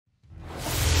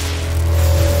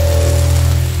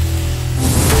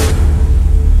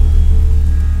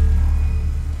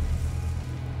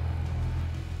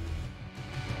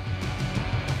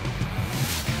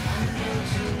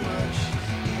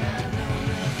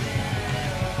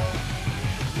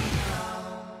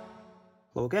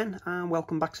Hello again and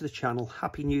welcome back to the channel.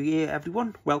 Happy New Year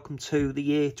everyone. Welcome to the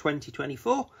year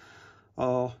 2024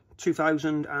 or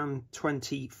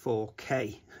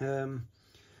 2024K. The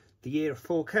year of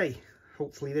 4K.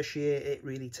 Hopefully this year it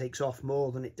really takes off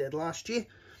more than it did last year.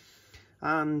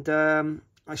 And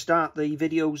I start the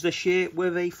videos this year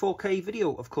with a 4K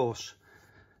video, of course.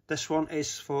 This one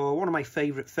is for one of my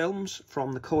favourite films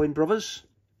from the Coen brothers.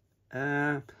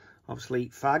 Obviously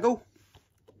Fargo.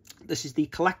 This is the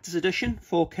collector's edition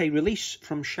 4K release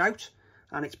from Shout,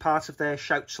 and it's part of their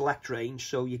Shout Select range,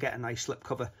 so you get a nice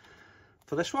slipcover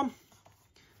for this one.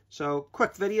 So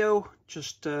quick video,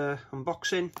 just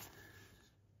unboxing.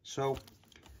 So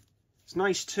it's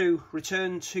nice to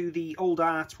return to the old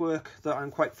artwork that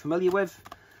I'm quite familiar with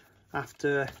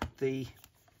after the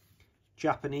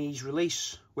Japanese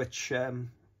release, which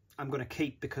I'm going to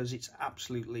keep because it's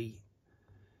absolutely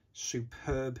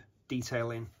superb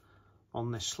detailing on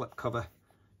this slipcover.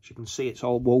 As you can see, it's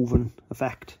all woven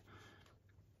effect.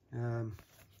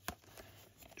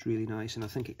 It's really nice, and I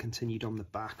think it continued on the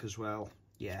back as well.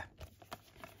 Yeah.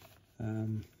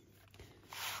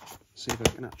 See if I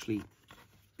can actually,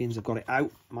 being as I've got it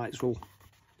out, might as well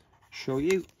show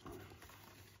you.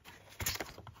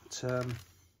 But,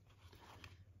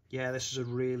 yeah, this is a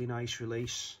really nice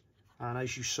release, and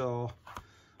as you saw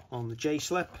on the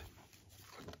J-slip,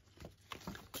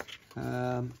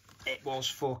 it was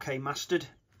 4K mastered.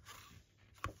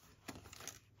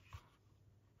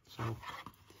 So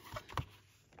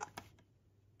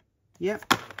yeah,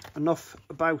 enough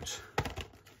about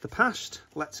the past,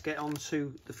 let's get on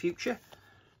to the future.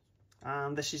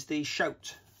 And this is the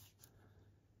Shout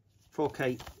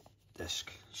 4K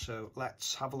disc, so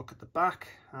let's have a look at the back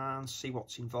and see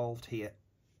what's involved here.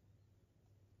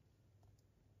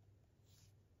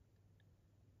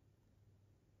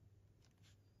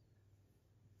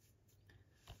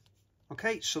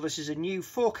 Okay, so this is a new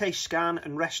 4K scan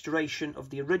and restoration of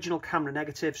the original camera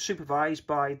negative, supervised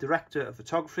by Director of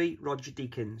Photography Roger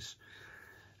Deakins.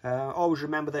 Always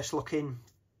remember this looking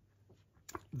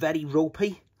very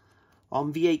ropey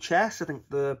on VHS. I think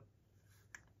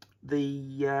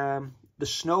the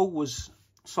snow was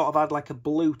sort of had like a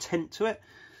blue tint to it,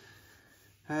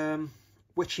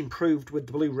 which improved with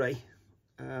the Blu-ray.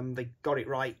 They got it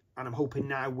right, and I'm hoping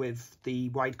now with the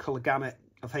wide colour gamut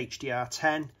of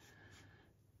HDR10,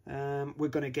 we're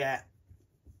going to get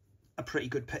a pretty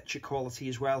good picture quality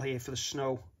as well here for the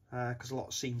snow, because a lot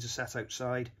of scenes are set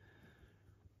outside.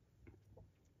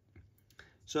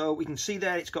 So we can see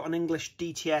there it's got an English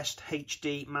DTS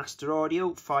HD master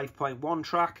audio 5.1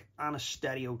 track and a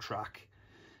stereo track.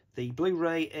 The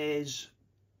Blu-ray is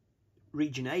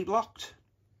region A blocked.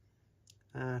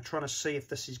 Trying to see if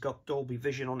this has got Dolby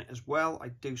Vision on it as well. I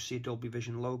do see a Dolby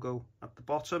Vision logo at the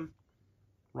bottom,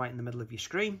 right in the middle of your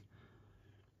screen.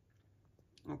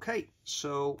 Okay,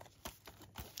 so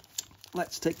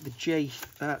let's take the take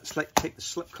the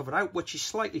slipcover out, which is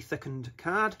slightly thickened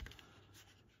card.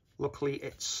 Luckily,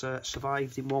 it's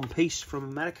survived in one piece from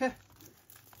America.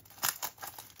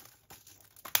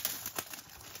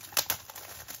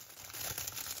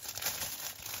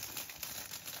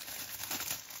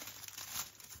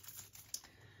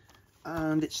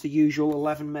 And it's the usual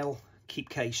 11mm keep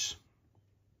case.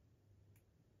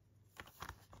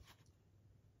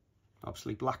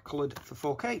 Obviously black coloured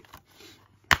for 4K.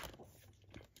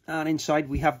 And inside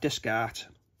we have disc art.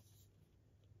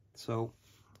 So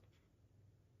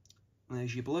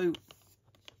there's your blue.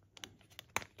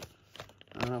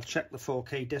 And I'll check the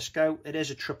 4K disc out. It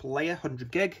is a triple layer, 100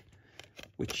 gig,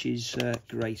 which is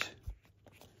great.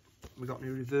 We got any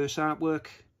reverse artwork?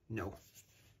 No.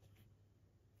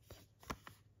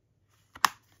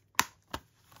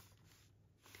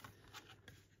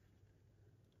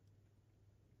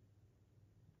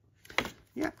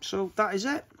 Yeah, so that is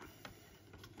it.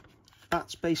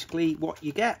 That's basically what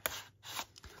you get.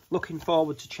 Looking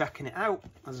forward to checking it out.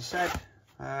 As I said,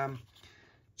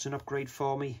 it's an upgrade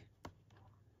for me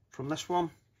from this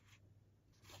one.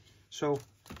 So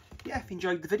yeah, if you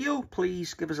enjoyed the video,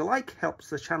 please give us a like, helps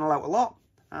the channel out a lot.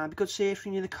 It'd be good to hear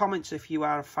from you in the comments if you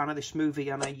are a fan of this movie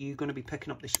and are you going to be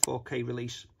picking up this 4K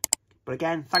release. But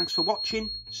again, thanks for watching.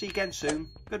 See you again soon.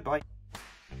 Goodbye.